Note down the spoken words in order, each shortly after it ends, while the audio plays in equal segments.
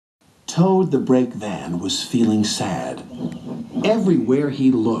Toad the brake van was feeling sad. Everywhere he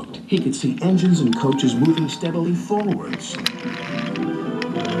looked, he could see engines and coaches moving steadily forwards.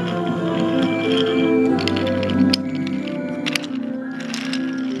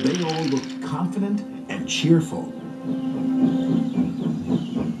 They all looked confident and cheerful.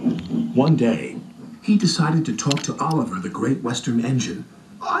 One day, he decided to talk to Oliver, the Great Western Engine.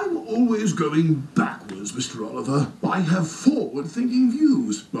 I'm always going backwards, Mr. Oliver. I have forward-thinking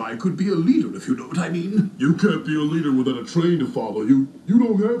views. I could be a leader, if you know what I mean. You can't be a leader without a train to follow you. You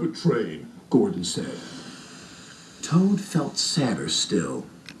don't have a train, Gordon said. Toad felt sadder still.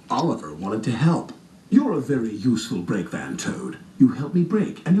 Oliver wanted to help. You're a very useful brake van, Toad. You help me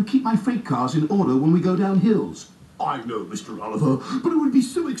brake, and you keep my freight cars in order when we go down hills. I know, Mr. Oliver, but it would be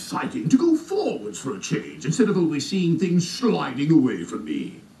so exciting to go forwards for a change instead of always seeing things sliding away from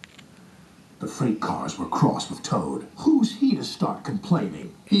me. The freight cars were cross with Toad. Who's he to start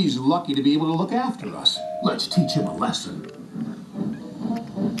complaining? He's lucky to be able to look after us. Let's teach him a lesson.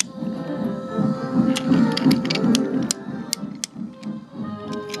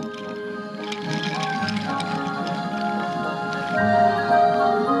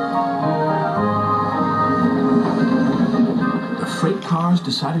 Freight cars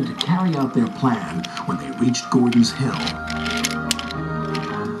decided to carry out their plan when they reached Gordon's Hill.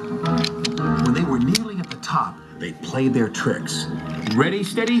 When they were nearly at the top, they played their tricks. Ready,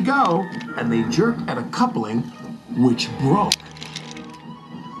 steady, go! And they jerked at a coupling, which broke.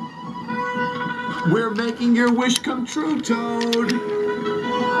 We're making your wish come true, Toad!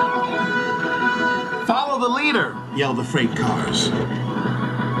 Follow the leader, yelled the freight cars.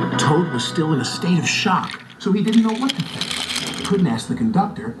 Toad was still in a state of shock, so he didn't know what to think. Couldn't ask the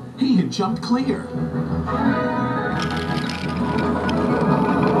conductor. He had jumped clear.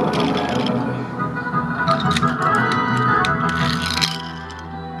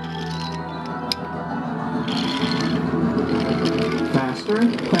 Faster,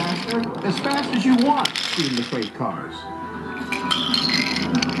 faster, as fast as you want, screamed the freight cars.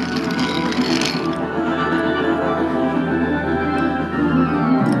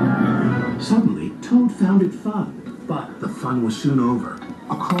 Suddenly, Toad found it fun. But the fun was soon over.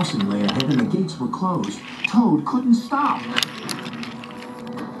 A crossing lay ahead and the gates were closed. Toad couldn't stop.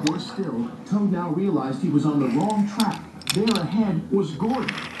 Worse still, Toad now realized he was on the wrong track. There ahead was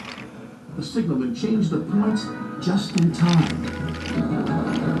Gordon. The signalman changed the points just in time.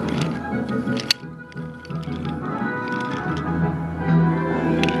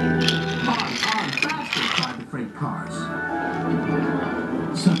 On, faster, cried the freight cars.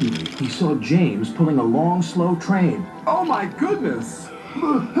 Suddenly, he saw James pulling a long, slow train. Oh my goodness!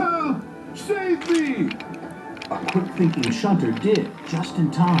 Help! Save me! A quick-thinking shunter did, just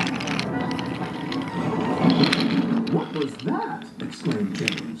in time. What was that? Exclaimed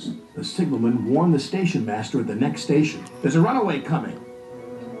James. The signalman warned the station master at the next station. There's a runaway coming.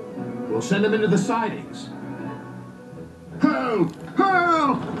 We'll send him into the sidings. Help!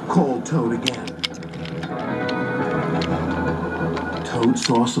 Help! Called Toad again. Toad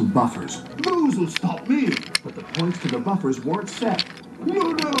saw some buffers. Those will stop me! But the points to the buffers weren't set.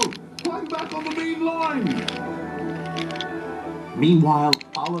 No! I'm back on the main line! Meanwhile,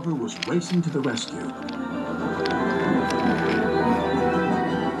 Oliver was racing to the rescue.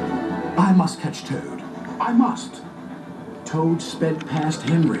 I must catch Toad. I must. Toad sped past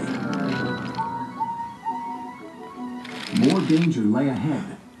Henry. More danger lay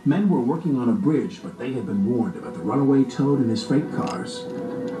ahead. Men were working on a bridge, but they had been warned about the runaway Toad and his freight cars.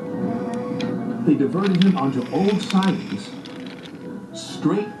 They diverted him onto old sidings,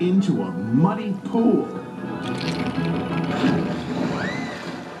 straight into a muddy pool.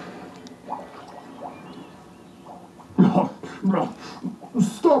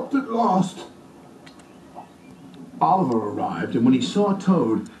 Stopped at last. Oliver arrived, and when he saw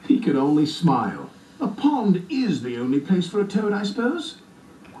Toad, he could only smile. A pond is the only place for a toad, I suppose.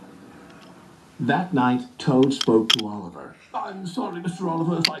 That night, Toad spoke to Oliver. I'm sorry, Mr.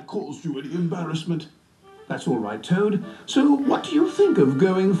 Oliver, if I caused you any embarrassment. That's all right, Toad. So what do you think of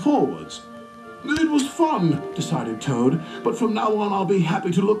going forwards? It was fun, decided Toad, but from now on I'll be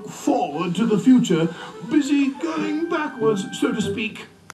happy to look forward to the future, busy going backwards, so to speak.